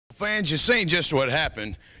fans, you seen just what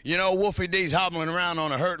happened. You know, Wolfie D's hobbling around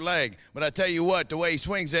on a hurt leg, but I tell you what, the way he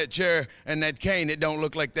swings that chair and that cane, it don't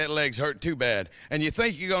look like that leg's hurt too bad. And you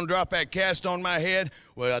think you're gonna drop that cast on my head?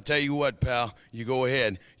 Well, I tell you what, pal, you go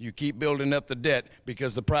ahead. You keep building up the debt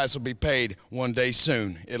because the price will be paid one day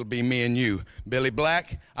soon. It'll be me and you. Billy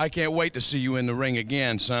Black, I can't wait to see you in the ring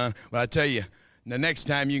again, son. But I tell you, the next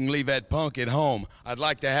time you can leave that punk at home, I'd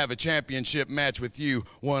like to have a championship match with you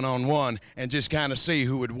one-on-one and just kind of see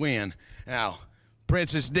who would win. Now,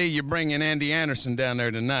 Princess D, you're bringing Andy Anderson down there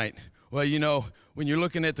tonight. Well, you know, when you're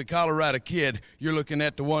looking at the Colorado Kid, you're looking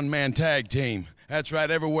at the one-man tag team. That's right,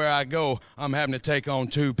 everywhere I go, I'm having to take on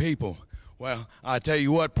two people. Well, I tell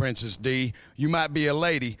you what, Princess D, you might be a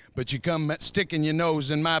lady, but you come sticking your nose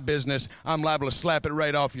in my business, I'm liable to slap it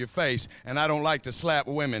right off your face, and I don't like to slap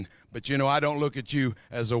women. But you know, I don't look at you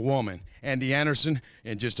as a woman. Andy Anderson,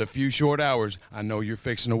 in just a few short hours, I know you're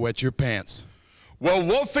fixing to wet your pants. Well,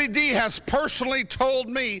 Wolfie D has personally told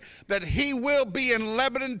me that he will be in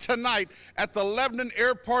Lebanon tonight at the Lebanon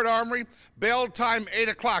Airport Armory, bell time 8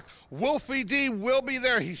 o'clock. Wolfie D will be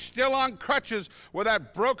there. He's still on crutches with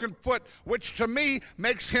that broken foot, which to me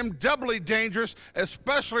makes him doubly dangerous,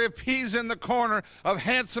 especially if he's in the corner of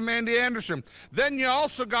handsome Andy Anderson. Then you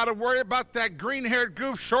also got to worry about that green-haired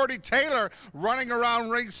goof, Shorty Taylor, running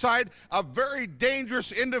around ringside. A very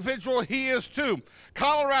dangerous individual he is too.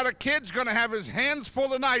 Colorado Kid's going to have his hands full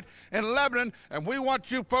tonight in Lebanon, and we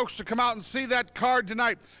want you folks to come out and see that card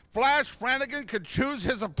tonight. Flash Flanagan could choose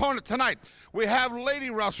his opponent tonight. We have lady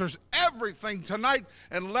wrestlers, everything tonight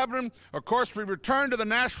in Lebanon. Of course, we return to the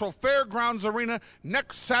Nashville Fairgrounds Arena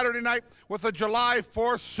next Saturday night with a July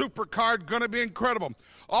 4th super card. Going to be incredible.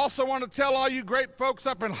 Also want to tell all you great folks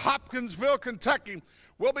up in Hopkinsville, Kentucky,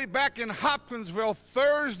 we'll be back in Hopkinsville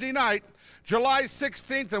Thursday night, July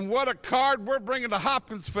 16th, and what a card we're bringing to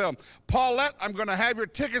Hopkinsville. Paulette, I'm going to have your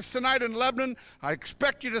tickets tonight in Lebanon. I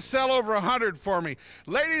expect you to sell over 100 for me.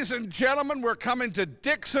 Ladies and gentlemen, we're coming to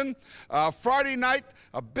Dixon Friday night,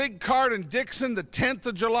 a big card in Dixon, the 10th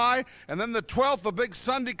of July, and then the 12th, a big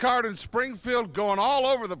Sunday card in Springfield, going all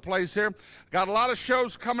over the place here. Got a lot of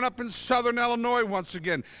shows coming up in Southern Illinois once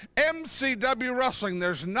again. MCW Wrestling,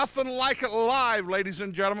 there's nothing like it live, ladies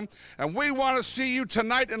and gentlemen, and we want to see you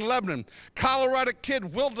tonight in Lebanon. Colorado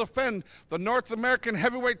Kid will defend the North American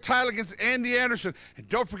heavyweight title against Andy Anderson. And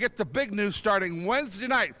don't forget the big news starting Wednesday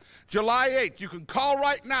night, July 8th. You can call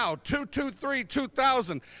right now,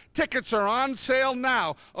 223-2000. Tickets are on sale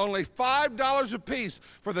now, only $5 a piece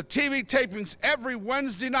for the TV tapings every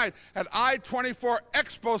Wednesday night at I-24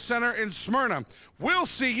 Expo Center in Smyrna. We'll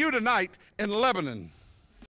see you tonight in Lebanon.